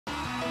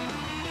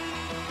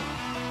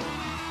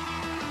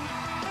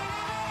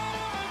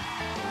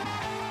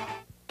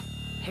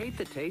Hate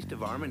the taste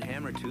of Arm &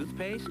 Hammer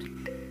toothpaste?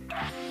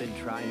 Then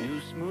try new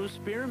Smooth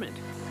Spearmint.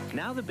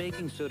 Now the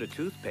baking soda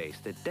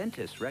toothpaste that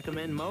dentists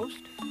recommend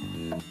most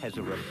has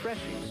a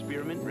refreshing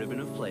spearmint ribbon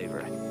of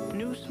flavor.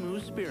 New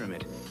Smooth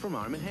Spearmint from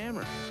Arm &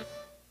 Hammer.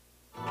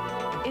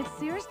 It's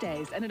Sears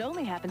Days, and it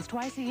only happens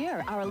twice a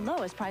year. Our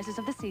lowest prices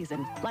of the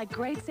season, like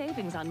great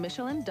savings on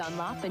Michelin,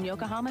 Dunlop, and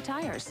Yokohama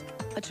tires.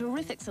 A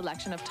terrific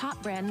selection of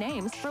top brand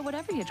names for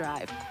whatever you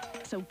drive.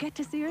 So get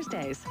to Sears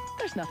Days.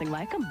 There's nothing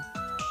like them.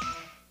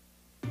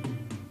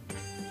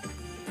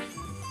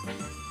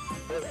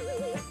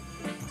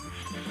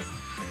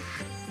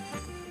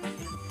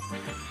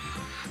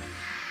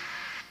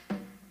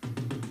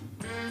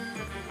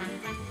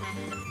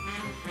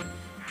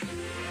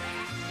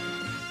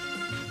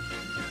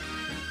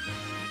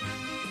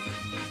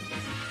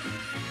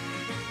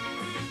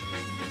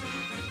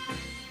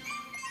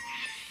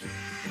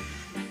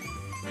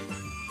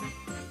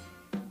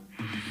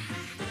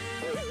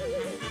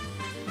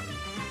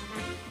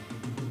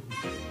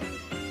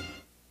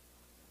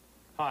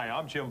 Hi,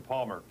 I'm Jim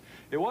Palmer.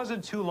 It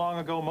wasn't too long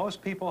ago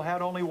most people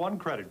had only one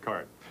credit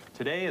card.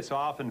 Today it's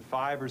often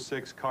 5 or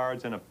 6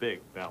 cards and a big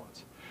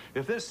balance.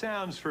 If this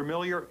sounds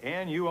familiar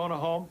and you own a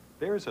home,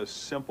 there's a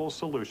simple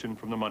solution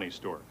from the Money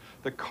Store.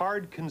 The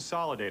Card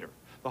Consolidator,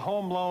 the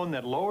home loan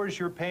that lowers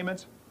your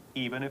payments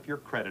even if your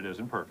credit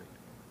isn't perfect.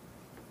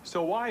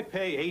 So why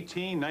pay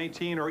 18,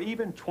 19, or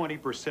even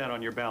 20%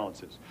 on your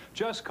balances?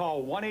 Just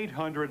call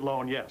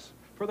 1-800-LOAN-YES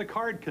for the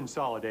Card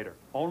Consolidator,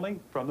 only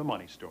from the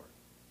Money Store.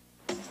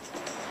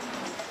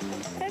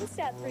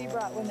 Femstat 3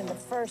 brought women the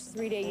first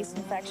 3-day yeast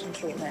infection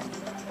treatment.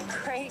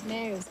 Great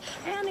news.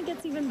 And it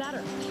gets even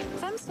better.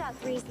 Femstat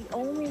 3 is the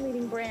only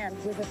leading brand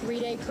with a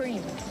 3-day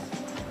cream.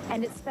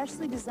 And it's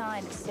specially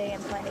designed to stay in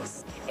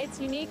place. Its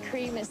unique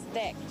cream is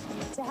thick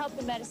to help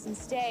the medicine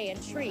stay and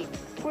treat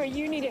where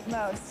you need it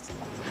most.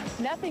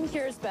 Nothing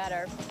cures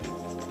better.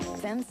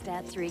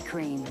 Femstat 3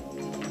 cream.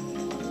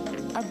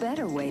 A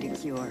better way to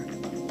cure.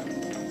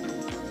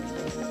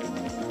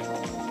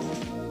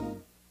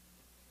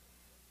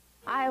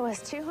 I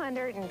was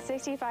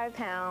 265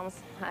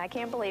 pounds. I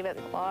can't believe it.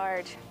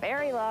 Large,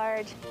 very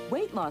large.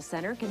 Weight Loss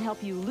Center can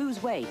help you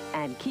lose weight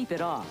and keep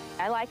it off.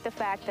 I like the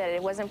fact that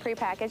it wasn't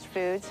prepackaged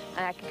foods,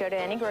 and I could go to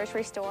any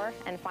grocery store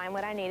and find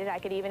what I needed. I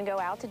could even go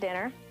out to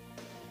dinner.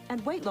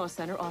 And Weight Loss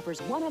Center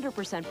offers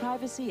 100%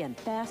 privacy and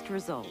fast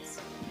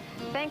results.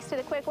 Thanks to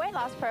the Quick Weight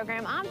Loss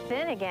Program, I'm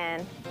thin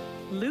again.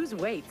 Lose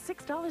weight,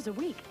 $6 a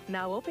week.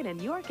 Now open in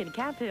York and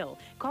Camp Hill.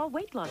 Call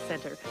Weight Loss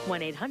Center,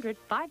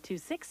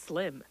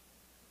 1-800-526-SLIM.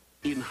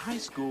 In high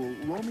school,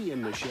 Romy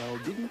and Michele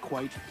didn't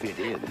quite fit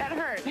in. That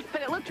hurt,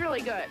 but it looked really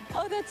good.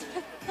 Oh, that's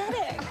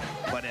pathetic.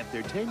 But at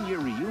their 10-year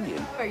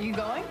reunion... Are you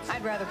going?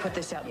 I'd rather put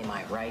this out in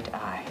my right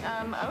eye.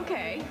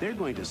 Okay. They're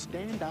going to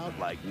stand out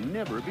like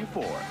never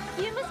before.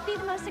 You must be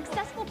the most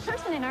successful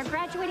person in our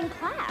graduating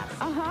class.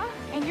 Uh-huh,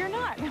 and you're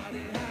not.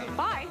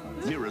 Bye.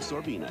 Mira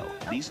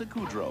Sorvino, Lisa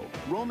Kudrow,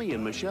 Romy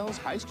and Michelle's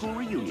high school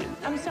reunion.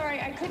 I'm sorry,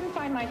 I couldn't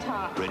find my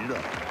top. Rated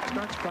R.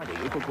 Starts Friday,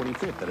 April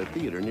 25th at a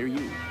theater near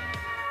you.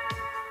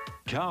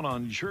 Count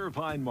on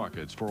Shur-Fine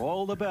Markets for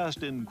all the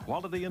best in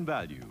quality and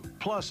value,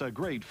 plus a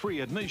great free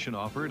admission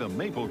offer to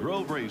Maple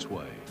Grove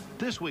Raceway.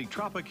 This week,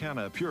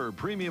 Tropicana Pure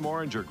Premium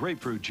Orange or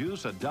Grapefruit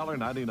Juice,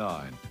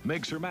 $1.99.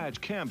 Mix or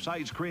match Camp's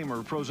Ice Cream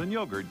or Frozen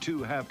Yogurt,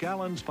 2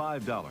 half-gallons,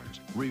 $5.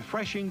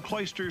 Refreshing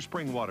Cloister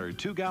Spring Water,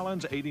 2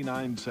 gallons,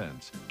 89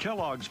 cents.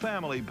 Kellogg's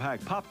Family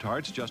Pack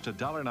Pop-Tarts, just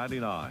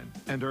 $1.99.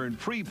 And earn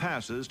free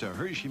passes to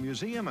Hershey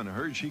Museum and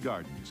Hershey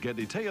Gardens. Get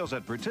details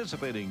at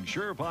participating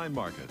Shur-Fine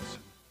Markets.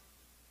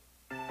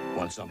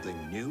 Want something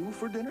new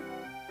for dinner?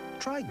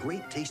 Try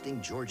great-tasting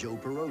Giorgio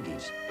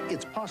Pierogies.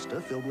 It's pasta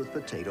filled with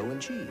potato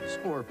and cheese,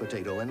 or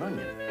potato and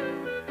onion.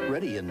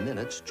 Ready in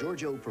minutes,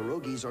 Giorgio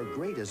Pierogies are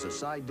great as a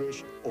side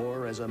dish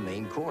or as a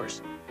main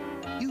course.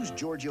 Use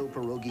Giorgio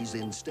Pierogies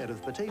instead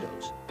of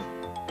potatoes.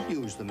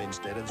 Use them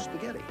instead of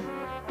spaghetti.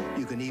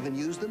 You can even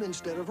use them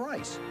instead of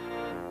rice.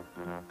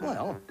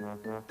 Well,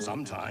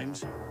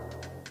 sometimes.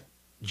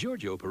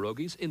 Giorgio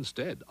Pierogies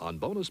instead on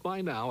bonus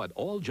buy now at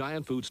all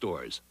Giant food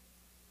stores.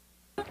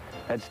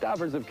 At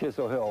Stauffers of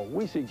Kissel Hill,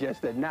 we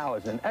suggest that now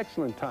is an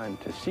excellent time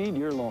to seed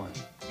your lawn.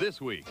 This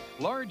week,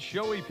 large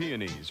showy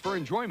peonies for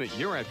enjoyment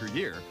year after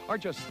year are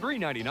just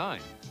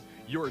 $3.99.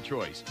 Your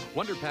choice,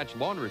 Wonder Patch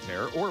Lawn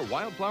Repair or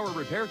Wildflower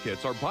Repair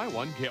Kits are buy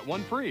one, get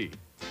one free.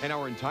 And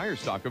our entire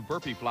stock of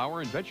burpee flower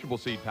and vegetable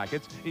seed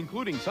packets,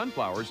 including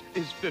sunflowers,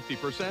 is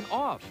 50%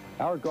 off.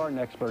 Our garden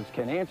experts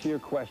can answer your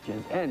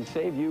questions and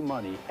save you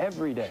money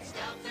every day.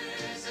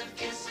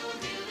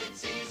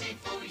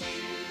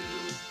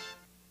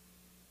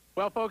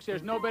 Well, folks,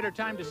 there's no better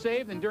time to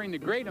save than during the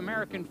Great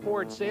American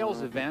Ford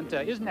Sales Event.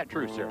 Isn't that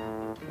true, sir?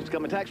 Just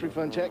got my tax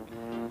refund check.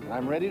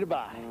 I'm ready to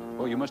buy.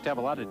 Oh, you must have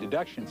a lot of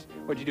deductions.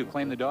 What'd you do,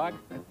 claim the dog?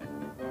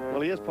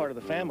 Well, he is part of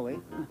the family.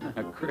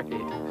 Great.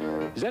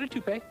 Is that a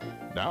toupee?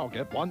 Now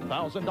get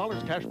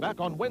 $1,000 cash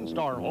back on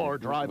Windstar or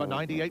drive a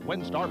 98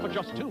 Windstar for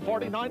just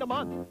 $249 a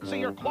month. See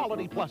your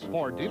Quality Plus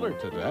Ford dealer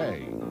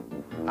today.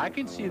 I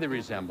can see the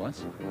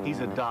resemblance. He's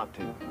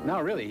adopted.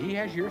 No, really, he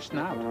has your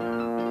snout.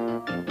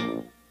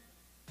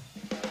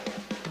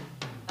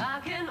 I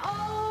can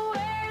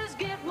always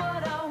get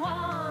what I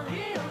want,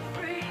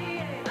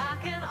 guilt-free. I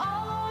can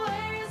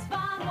always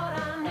find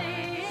what I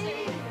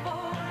need.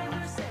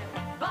 4%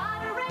 buy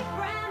direct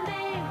brand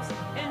names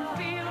and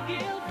feel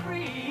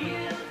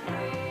guilt-free.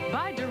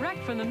 Buy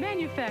direct from the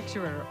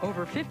manufacturer.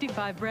 Over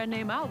 55 brand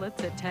name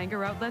outlets at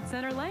Tanger Outlet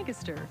Center,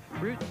 Lancaster,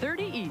 Route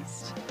 30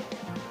 East.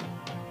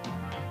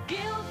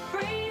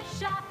 Guilt-free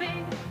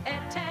shopping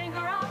at Tanger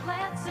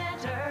Outlet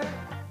Center.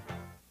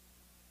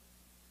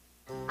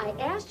 I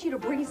asked you to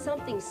bring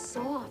something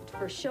soft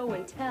for show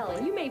and tell,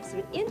 and you made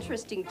some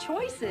interesting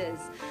choices.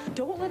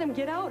 Don't let them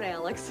get out,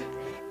 Alex.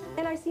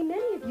 And I see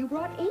many of you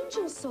brought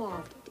Angel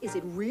Soft. Is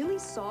it really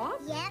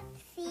soft? Yep,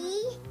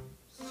 see?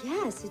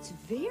 Yes, it's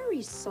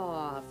very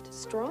soft.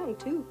 Strong,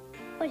 too.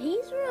 But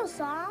he's real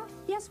soft.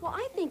 Yes, well,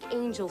 I think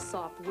Angel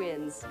Soft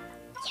wins.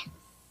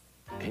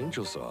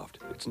 Angel Soft.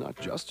 It's not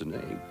just a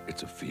name,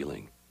 it's a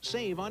feeling.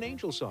 Save on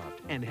Angel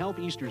Soft and help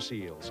Easter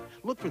seals.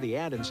 Look for the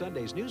ad in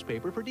Sunday's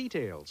newspaper for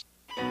details.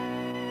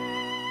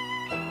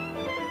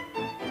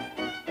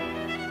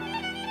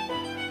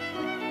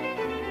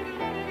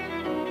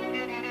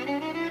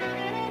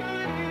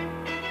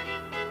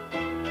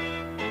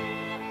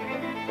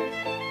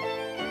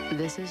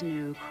 This is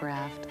new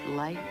Kraft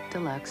Light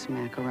Deluxe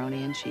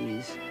Macaroni and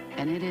Cheese,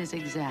 and it is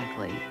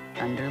exactly,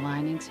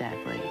 underline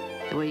exactly,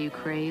 the way you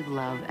crave,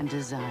 love, and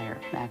desire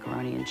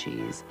macaroni and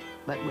cheese,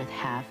 but with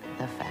half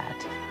the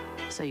fat.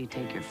 So you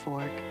take your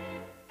fork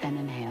and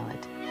inhale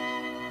it.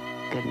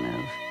 Good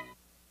move.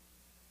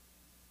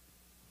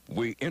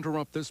 We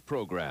interrupt this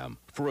program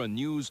for a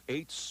News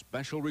 8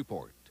 special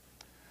report.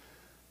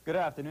 Good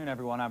afternoon,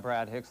 everyone. I'm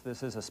Brad Hicks.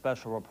 This is a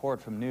special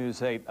report from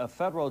News 8. A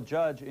federal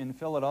judge in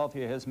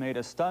Philadelphia has made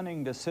a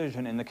stunning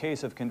decision in the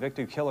case of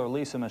convicted killer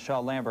Lisa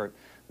Michele Lambert.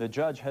 The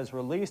judge has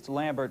released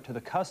Lambert to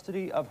the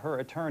custody of her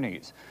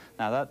attorneys.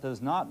 Now, that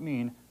does not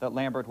mean that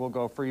Lambert will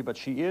go free, but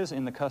she is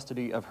in the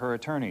custody of her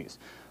attorneys.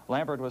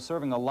 Lambert was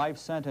serving a life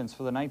sentence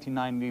for the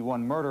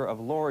 1991 murder of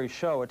Lori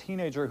Show, a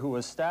teenager who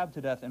was stabbed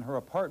to death in her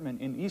apartment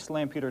in East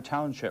Lampeter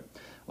Township.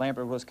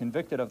 Lambert was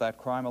convicted of that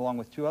crime along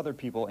with 2 other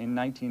people in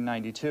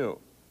 1992.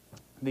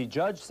 The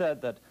judge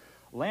said that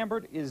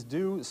Lambert is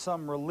due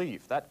some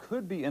relief. That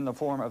could be in the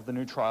form of the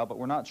new trial, but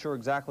we're not sure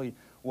exactly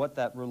what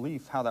that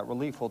relief, how that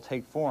relief will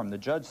take form. The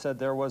judge said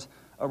there was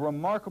a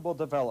remarkable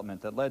development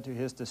that led to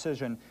his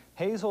decision.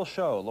 Hazel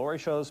Show, Lori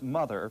Show's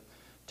mother,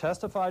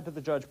 testified to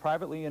the judge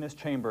privately in his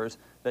chambers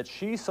that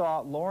she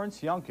saw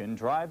Lawrence Yunkin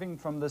driving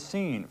from the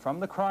scene, from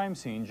the crime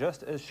scene,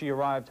 just as she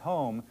arrived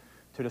home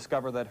to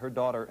discover that her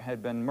daughter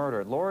had been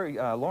murdered.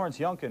 Lawrence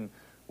Yunkin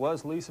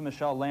was Lisa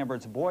Michele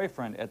Lambert's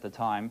boyfriend at the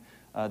time.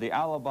 The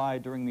alibi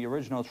during the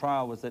original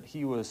trial was that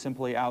he was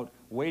simply out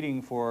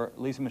waiting for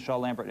Lisa Michele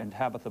Lambert and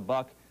Tabitha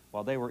Buck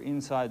while they were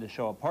inside the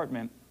Show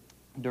apartment.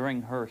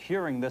 During her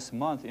hearing this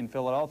month in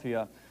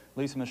Philadelphia,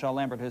 Lisa Michele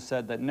Lambert has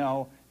said that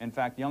no, in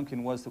fact,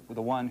 Yunkin was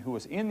the one who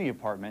was in the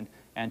apartment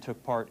and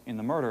took part in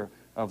the murder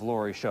of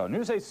Lori Show.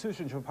 News 8's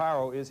Susan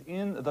Chaparro is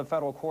in the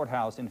federal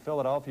courthouse in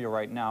Philadelphia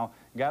right now,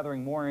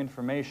 gathering more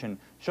information.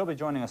 She'll be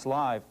joining us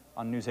live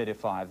on News 8 at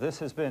 5. This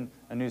has been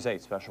a News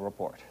 8 special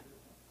report.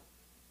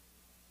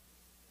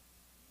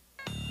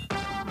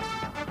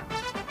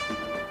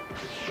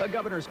 The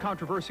governor's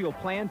controversial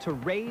plan to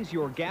raise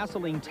your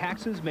gasoline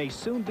taxes may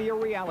soon be a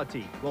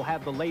reality. We'll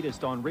have the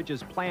latest on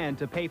Ridge's plan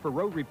to pay for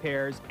road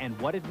repairs and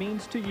what it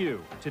means to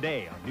you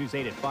today on News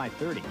 8 at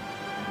 5:30.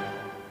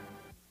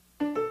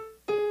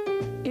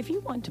 If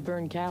you want to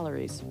burn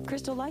calories,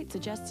 Crystal Light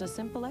suggests a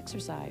simple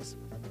exercise: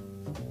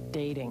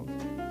 dating.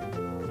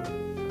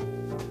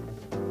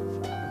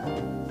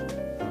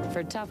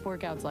 For tough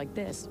workouts like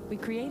this, we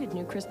created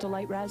new Crystal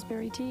Light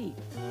Raspberry Tea.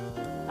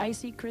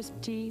 Icy, crisp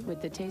tea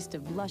with the taste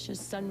of luscious,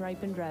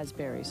 sun-ripened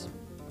raspberries.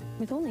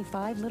 With only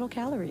 5 little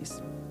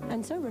calories.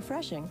 And so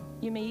refreshing,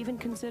 you may even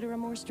consider a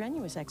more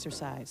strenuous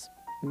exercise: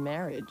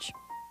 marriage.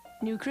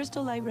 New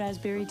Crystal Light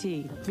Raspberry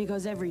Tea,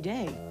 because every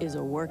day is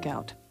a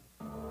workout.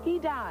 He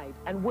died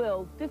and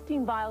willed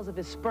 15 vials of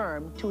his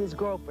sperm to his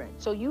girlfriend.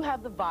 So you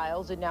have the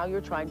vials and now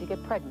you're trying to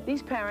get pregnant.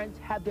 These parents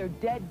have their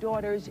dead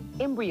daughter's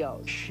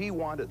embryos. She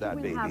wanted that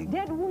We baby. have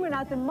dead women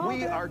out the mother.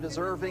 We are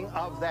deserving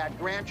of that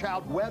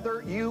grandchild,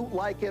 whether you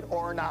like it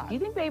or not. Do you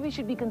think babies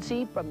should be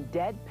conceived from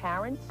dead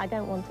parents? I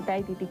don't want a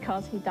baby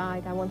because he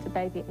died. I want a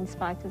baby in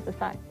spite of the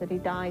fact that he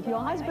died. Your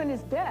husband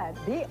is dead.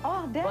 They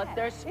are dead. But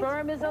their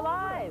sperm is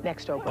alive.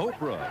 Next Oprah.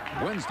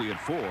 Oprah, Wednesday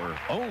at 4,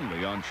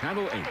 only on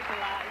Channel 8.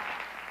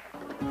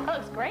 That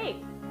looks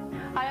great.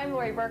 Hi, I'm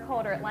Lori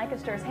Burkholder at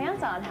Lancaster's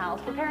Hands-On House,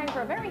 preparing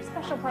for a very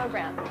special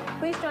program.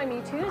 Please join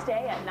me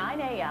Tuesday at 9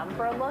 a.m.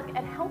 for a look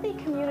at healthy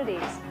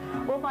communities.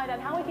 We'll find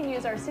out how we can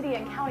use our city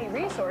and county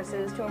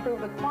resources to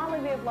improve the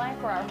quality of life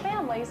for our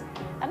families,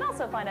 and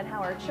also find out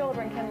how our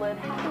children can live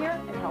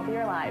happier and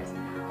healthier lives.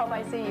 Hope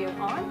I see you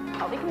on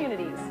Healthy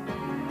Communities.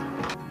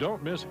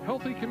 Don't miss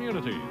Healthy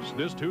Communities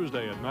this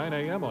Tuesday at 9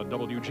 a.m. on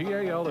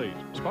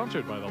WGAL-8,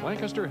 sponsored by the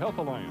Lancaster Health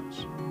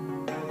Alliance.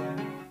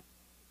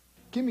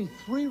 Give me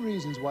 3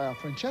 reasons why our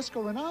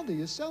Francesco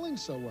Rinaldi is selling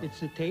so well. It's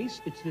the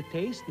taste, it's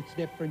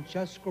the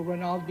Francesco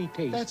Rinaldi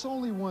taste. That's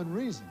only 1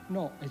 reason.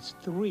 No, it's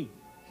 3.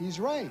 He's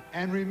right.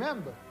 And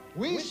remember,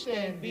 we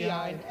stand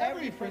behind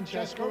every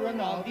Francesco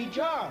Rinaldi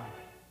jar.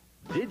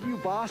 Did you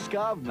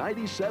Boscov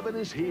 97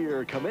 is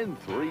here. Come in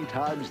 3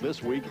 times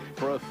this week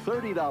for a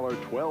 $30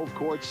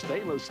 12-quart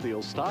stainless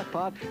steel stock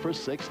pot for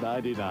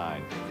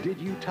 $6.99. Did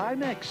you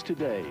Timex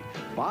today?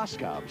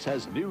 Boscov's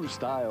has new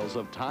styles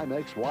of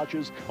Timex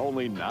watches,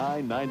 only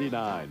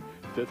 $9.99.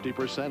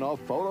 50% off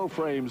photo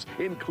frames,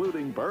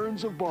 including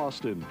Burns of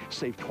Boston.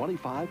 Save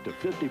 25 to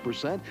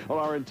 50% on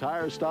our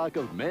entire stock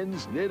of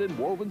men's knit and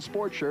woven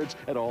sport shirts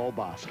at all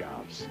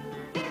Boscov's.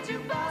 Did you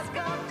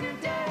Boscov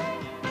today?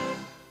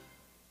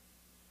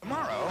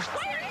 Tomorrow,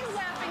 Why are you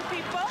laughing,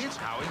 people? it's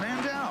Howie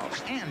Mandel,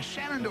 and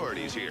Shannon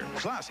Doherty's here.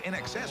 Plus,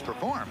 InXS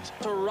performs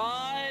To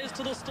rise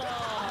to the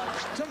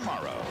stars.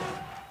 tomorrow.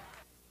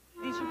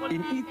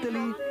 In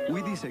Italy,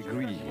 we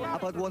disagree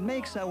about what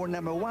makes our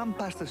 #1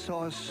 pasta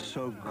sauce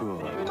so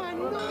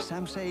good.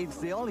 Some say it's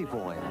the olive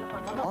oil,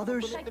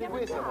 others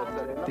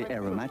the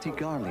aromatic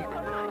garlic,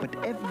 but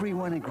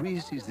everyone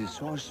agrees it's the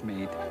sauce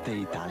made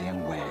the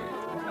Italian way.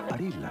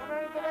 Barilla.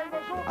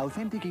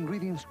 Authentic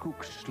ingredients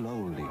cooked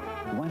slowly,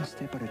 1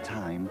 step at a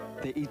time,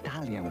 the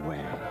Italian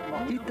way.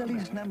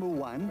 Italy's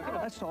 #1,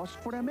 a sauce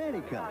for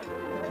America.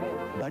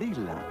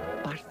 Barilla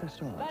pasta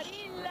sauce.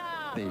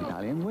 Barilla! The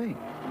Italian way.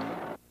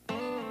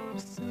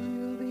 Soon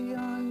you'll be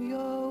on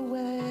your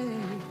way.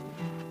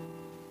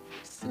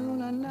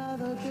 Soon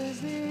another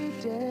busy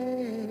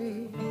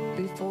day.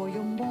 Before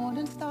your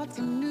morning starts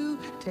anew,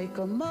 take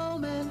a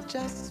moment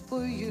just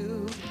for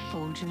you.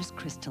 Folger's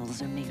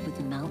crystals are made with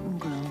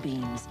mountain-grown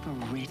beans for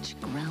rich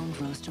ground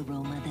roast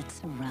aroma that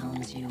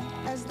surrounds you.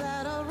 As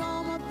that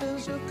aroma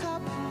fills your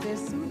cup,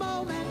 this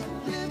moment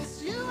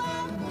lifts you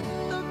up.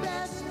 The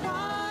best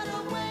part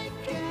of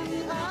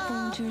waking up.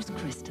 Folger's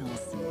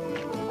crystals.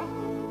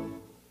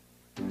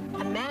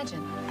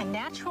 Imagine a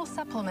natural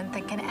supplement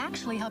that can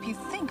actually help you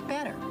think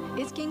better.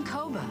 It's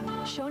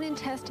Ginkoba, shown in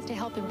tests to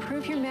help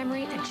improve your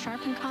memory and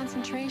sharpen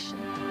concentration.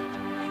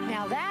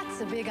 Now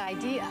that's a big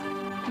idea.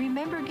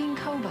 Remember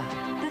Ginkoba,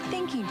 the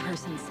thinking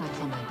person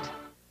supplement.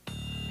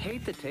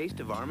 Hate the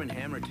taste of Arm &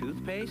 Hammer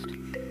toothpaste?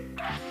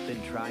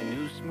 Then try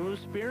new Smooth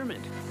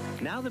Spearmint.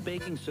 Now the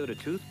baking soda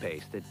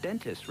toothpaste that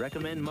dentists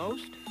recommend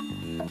most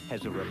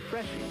has a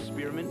refreshing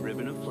spearmint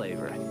ribbon of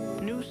flavor.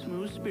 New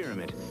Smooth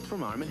Spearmint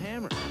from Arm &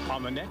 Hammer.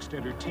 On the next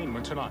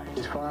Entertainment Tonight.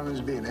 As far as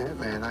being a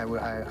hitman,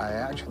 I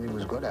actually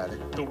was good at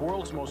it. The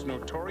world's most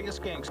notorious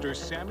gangster,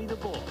 Sammy the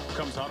Bull,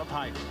 comes out of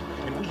hiding.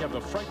 And we have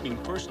the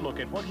frightening first look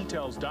at what he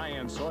tells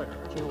Diane Sawyer.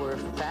 You were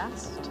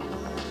fast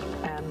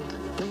and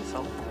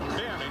lethal.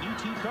 Then an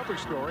E.T. cover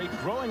story,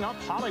 Growing Up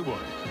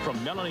Hollywood.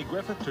 From Melanie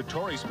Griffith to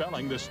Tori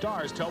Spelling, the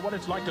stars tell what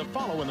it's like to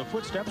follow in the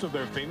footsteps of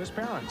their famous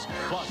parents.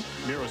 Plus,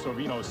 Mira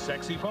Sorvino's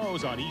sexy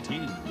pose on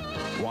E.T.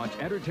 Watch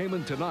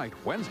Entertainment Tonight,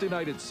 Wednesday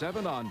night at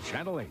 7 on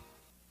Channel 8.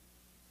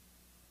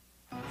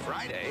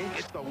 Friday,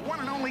 it's the one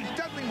and only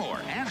Dudley Moore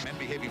and men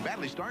behaving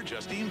badly star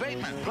Justine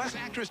Bateman, plus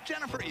actress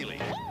Jennifer Healy.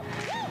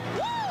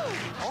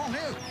 All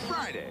new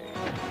Friday.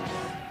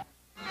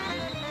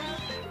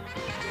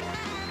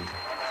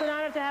 It's an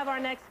honor to have our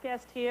next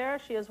guest here.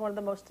 She is one of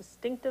the most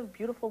distinctive,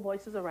 beautiful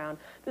voices around.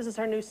 This is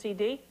her new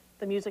CD,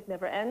 The Music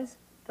Never Ends,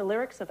 the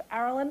lyrics of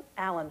Alan,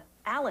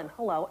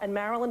 hello, and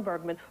Marilyn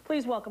Bergman.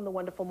 Please welcome the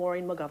wonderful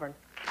Maureen McGovern.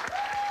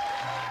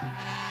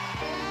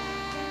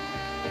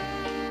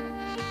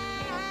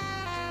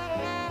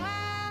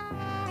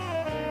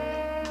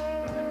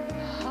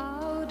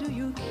 How do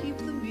you keep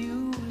the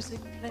music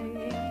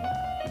playing?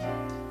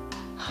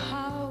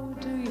 How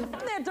do you...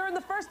 There during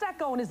the first act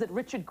going, is it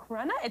Richard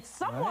Crenna? It's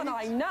someone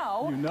I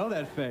know. You know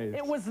that face.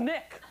 It was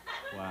Nick.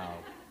 Wow.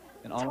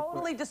 And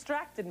Totally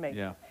distracted me.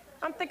 Yeah.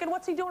 I'm thinking,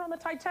 what's he doing on the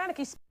Titanic?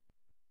 He's